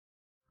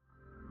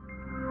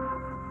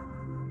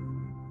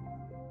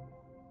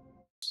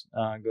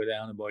entrance, go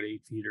down about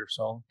 8 feet or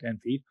so, 10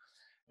 feet.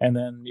 And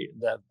then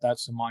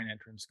that's the mine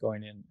entrance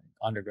going in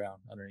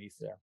underground underneath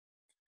there.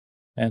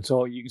 And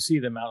so you can see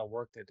the amount of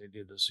work that they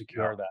did to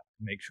secure that,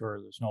 to make sure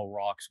there's no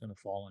rocks going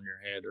to fall on your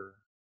head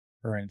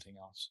or anything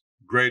else.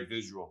 Great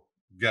visual.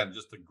 Again,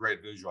 just a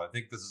great visual. I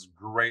think this is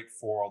great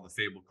for all the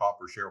Fabled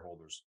Copper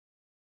shareholders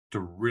to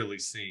really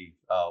see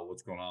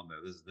what's going on there.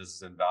 This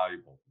is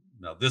invaluable.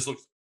 Now this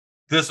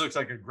looks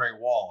like a great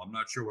wall. I'm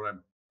not sure what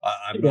I'm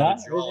not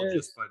a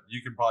geologist, but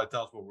you can probably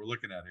tell us what we're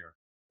looking at here.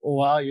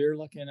 Well, you're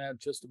looking at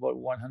just about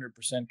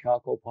 100%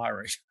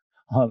 chalcopyrite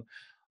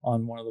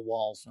on one of the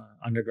walls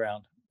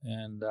underground,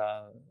 and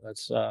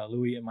that's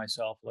Louis and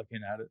myself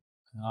looking at it.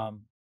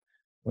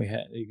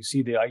 You can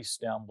see the ice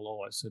down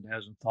below us. It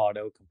hasn't thawed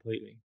out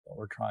completely, but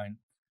we're trying.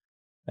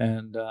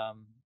 And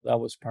that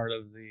was part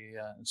of the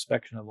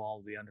inspection of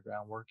all the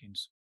underground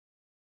workings.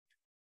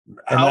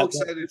 How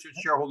excited should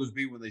shareholders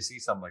be when they see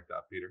something like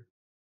that, Peter?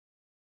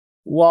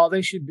 Well,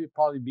 they should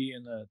probably be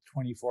in the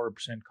 24%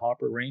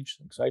 copper range.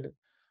 Excited.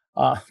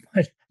 But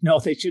no,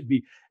 they should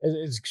be.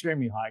 It's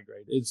extremely high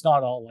grade. It's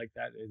not all like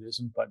that. It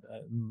isn't, but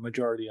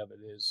majority of it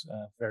is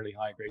fairly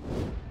high grade.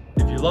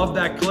 If you love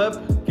that clip,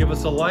 give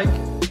us a like,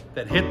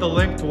 then hit the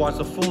link to watch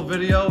the full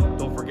video.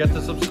 Don't forget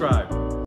to subscribe.